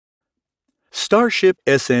Starship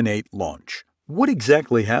SN8 launch. What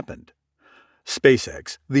exactly happened?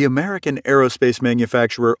 SpaceX, the American aerospace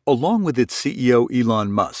manufacturer, along with its CEO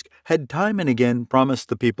Elon Musk, had time and again promised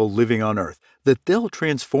the people living on Earth that they'll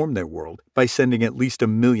transform their world by sending at least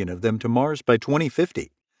 1 million of them to Mars by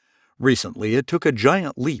 2050. Recently, it took a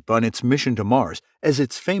giant leap on its mission to Mars as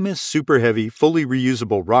its famous super heavy, fully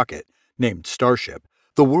reusable rocket, named Starship,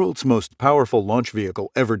 the world's most powerful launch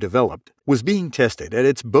vehicle ever developed, was being tested at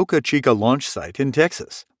its Boca Chica launch site in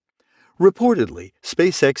Texas. Reportedly,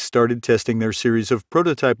 SpaceX started testing their series of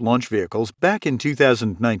prototype launch vehicles back in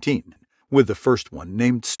 2019, with the first one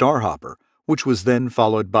named Starhopper, which was then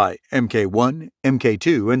followed by Mk1,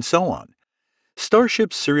 Mk2, and so on.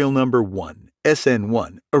 Starship Serial Number 1,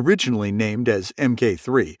 SN1, originally named as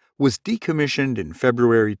Mk3, was decommissioned in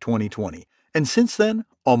February 2020, and since then,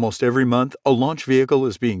 almost every month, a launch vehicle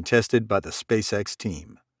is being tested by the SpaceX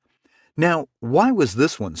team. Now, why was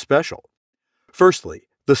this one special? Firstly,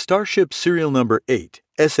 the Starship Serial Number 8,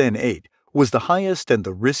 SN8, was the highest and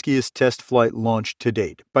the riskiest test flight launched to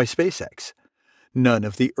date by SpaceX. None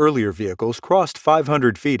of the earlier vehicles crossed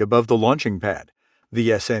 500 feet above the launching pad. The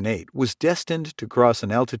SN8 was destined to cross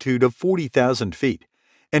an altitude of 40,000 feet,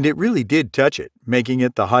 and it really did touch it, making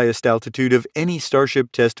it the highest altitude of any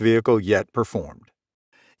Starship test vehicle yet performed.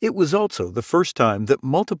 It was also the first time that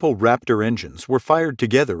multiple Raptor engines were fired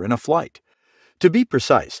together in a flight. To be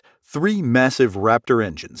precise, 3 massive Raptor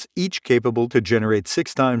engines, each capable to generate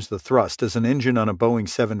 6 times the thrust as an engine on a Boeing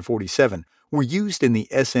 747, were used in the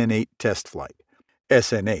SN8 test flight.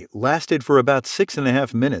 SN8 lasted for about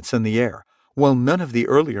 6.5 minutes in the air, while none of the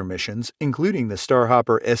earlier missions, including the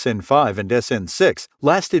Starhopper SN5 and SN6,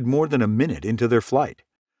 lasted more than a minute into their flight.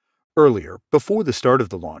 Earlier, before the start of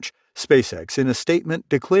the launch, SpaceX in a statement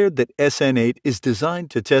declared that SN8 is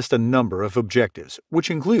designed to test a number of objectives, which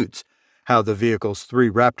includes how the vehicle's 3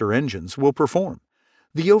 Raptor engines will perform,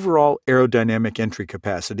 the overall aerodynamic entry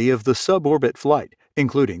capacity of the suborbit flight,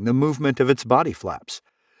 including the movement of its body flaps,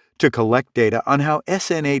 to collect data on how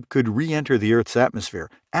SN8 could re-enter the Earth's atmosphere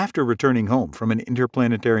after returning home from an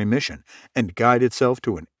interplanetary mission and guide itself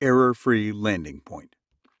to an error-free landing point.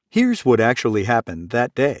 Here's what actually happened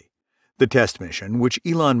that day. The test mission, which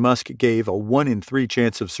Elon Musk gave a 1 in 3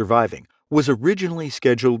 chance of surviving, was originally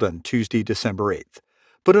scheduled on Tuesday, December 8th.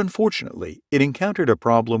 But unfortunately, it encountered a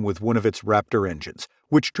problem with one of its Raptor engines,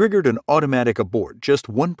 which triggered an automatic abort just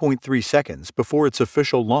 1.3 seconds before its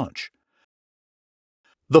official launch.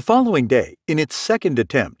 The following day, in its second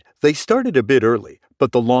attempt, they started a bit early,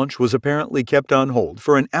 but the launch was apparently kept on hold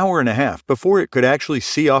for an hour and a half before it could actually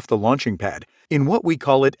see off the launching pad in what we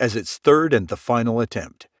call it as its third and the final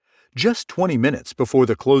attempt, just 20 minutes before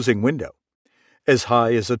the closing window. As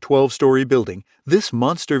high as a 12-story building, this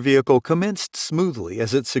monster vehicle commenced smoothly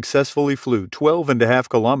as it successfully flew 12.5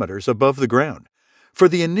 kilometers above the ground. For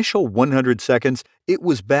the initial 100 seconds, it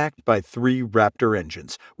was backed by 3 Raptor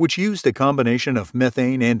engines, which used a combination of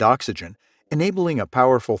methane and oxygen, enabling a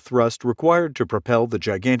powerful thrust required to propel the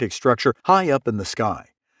gigantic structure high up in the sky.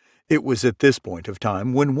 It was at this point of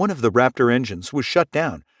time when one of the Raptor engines was shut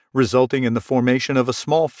down, resulting in the formation of a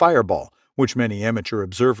small fireball, which many amateur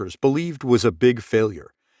observers believed was a big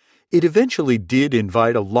failure. It eventually did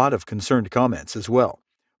invite a lot of concerned comments as well.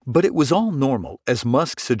 But it was all normal, as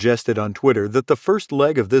Musk suggested on Twitter that the first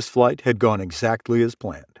leg of this flight had gone exactly as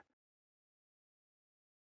planned.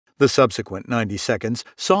 The subsequent 90 seconds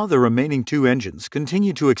saw the remaining 2 engines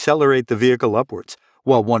continue to accelerate the vehicle upwards,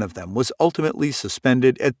 while one of them was ultimately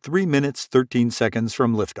suspended at 3 minutes 13 seconds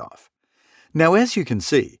from liftoff. Now, as you can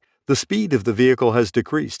see, the speed of the vehicle has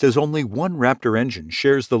decreased as only one Raptor engine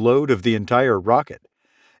shares the load of the entire rocket.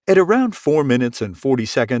 At around 4 minutes and 40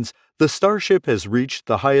 seconds, the Starship has reached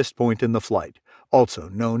the highest point in the flight, also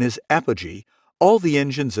known as apogee. All the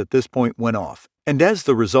engines at this point went off, and as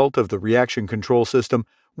the result of the reaction control system,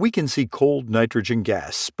 we can see cold nitrogen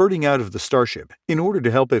gas spurting out of the Starship in order to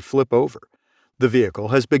help it flip over. The vehicle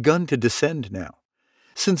has begun to descend now.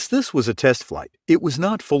 Since this was a test flight, it was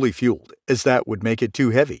not fully fueled, as that would make it too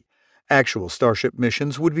heavy. Actual Starship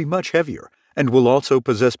missions would be much heavier, and will also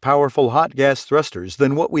possess powerful hot gas thrusters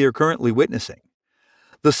than what we are currently witnessing.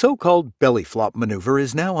 The so-called belly flop maneuver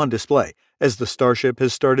is now on display, as the Starship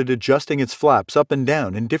has started adjusting its flaps up and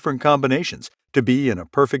down in different combinations to be in a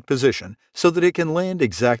perfect position so that it can land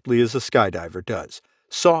exactly as a skydiver does,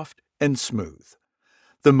 soft and smooth.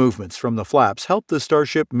 The movements from the flaps help the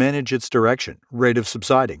Starship manage its direction, rate of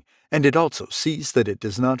subsiding, and it also sees that it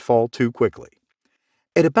does not fall too quickly.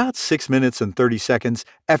 At about 6 minutes and 30 seconds,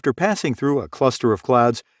 after passing through a cluster of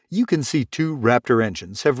clouds, you can see 2 Raptor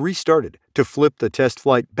engines have restarted to flip the test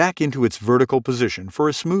flight back into its vertical position for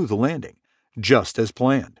a smooth landing, just as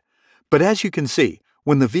planned. But as you can see,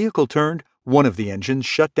 when the vehicle turned, one of the engines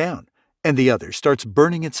shut down, and the other starts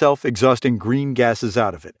burning itself, exhausting green gases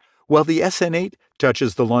out of it, while the SN8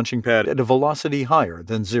 touches the launching pad at a velocity higher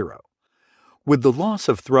than zero. With the loss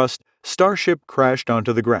of thrust, Starship crashed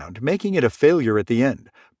onto the ground, making it a failure at the end,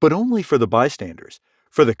 but only for the bystanders.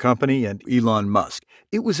 For the company and Elon Musk,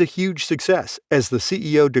 it was a huge success, as the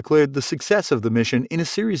CEO declared the success of the mission in a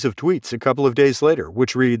series of tweets a couple of days later,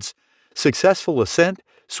 which reads, "Successful ascent,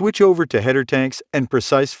 switch over to header tanks and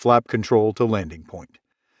precise flap control to landing point."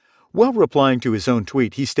 While replying to his own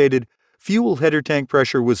tweet, he stated, "Fuel header tank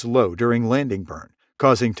pressure was low during landing burn,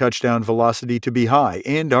 causing touchdown velocity to be high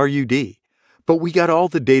and RUD. But we got all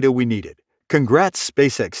the data we needed. Congrats,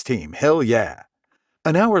 SpaceX team, hell yeah."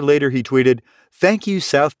 An hour later, he tweeted, "Thank you,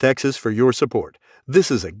 South Texas, for your support. This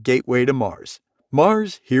is a gateway to Mars.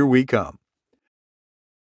 Mars, here we come."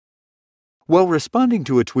 While responding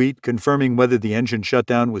to a tweet confirming whether the engine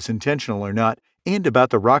shutdown was intentional or not, and about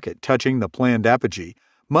the rocket touching the planned apogee,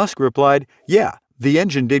 Musk replied, "Yeah, the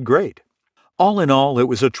engine did great." All in all, it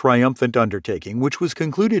was a triumphant undertaking which was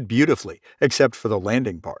concluded beautifully, except for the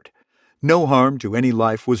landing part. No harm to any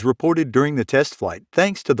life was reported during the test flight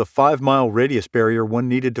thanks to the 5-mile radius barrier one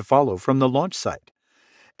needed to follow from the launch site.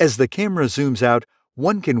 As the camera zooms out,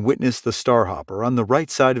 one can witness the Starhopper on the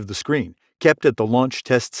right side of the screen, kept at the launch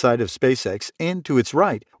test site of SpaceX, and to its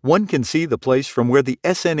right, one can see the place from where the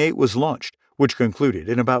SN8 was launched, which concluded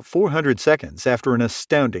in about 400 seconds after an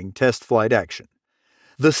astounding test flight action.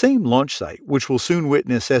 The same launch site, which will soon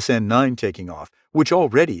witness SN9 taking off, which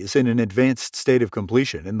already is in an advanced state of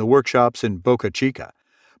completion in the workshops in Boca Chica.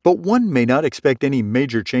 But one may not expect any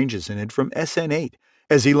major changes in it from SN8,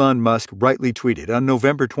 as Elon Musk rightly tweeted on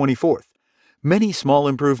November 24th. Many small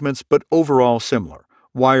improvements, but overall similar.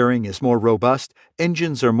 Wiring is more robust,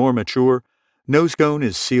 engines are more mature, nose cone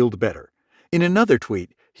is sealed better. In another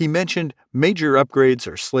tweet, he mentioned major upgrades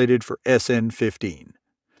are slated for SN15.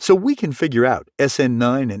 So we can figure out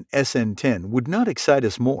SN9 and SN10 would not excite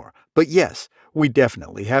us more, but yes, we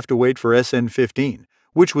definitely have to wait for SN15,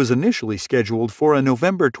 which was initially scheduled for a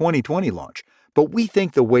November 2020 launch, but we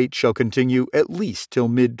think the wait shall continue at least till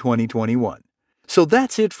mid-2021. So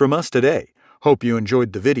that's it from us today. Hope you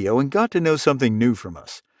enjoyed the video and got to know something new from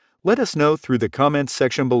us. Let us know through the comments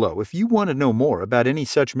section below if you want to know more about any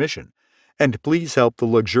such mission. And please help the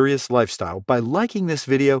luxurious lifestyle by liking this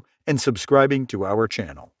video and subscribing to our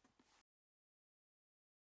channel.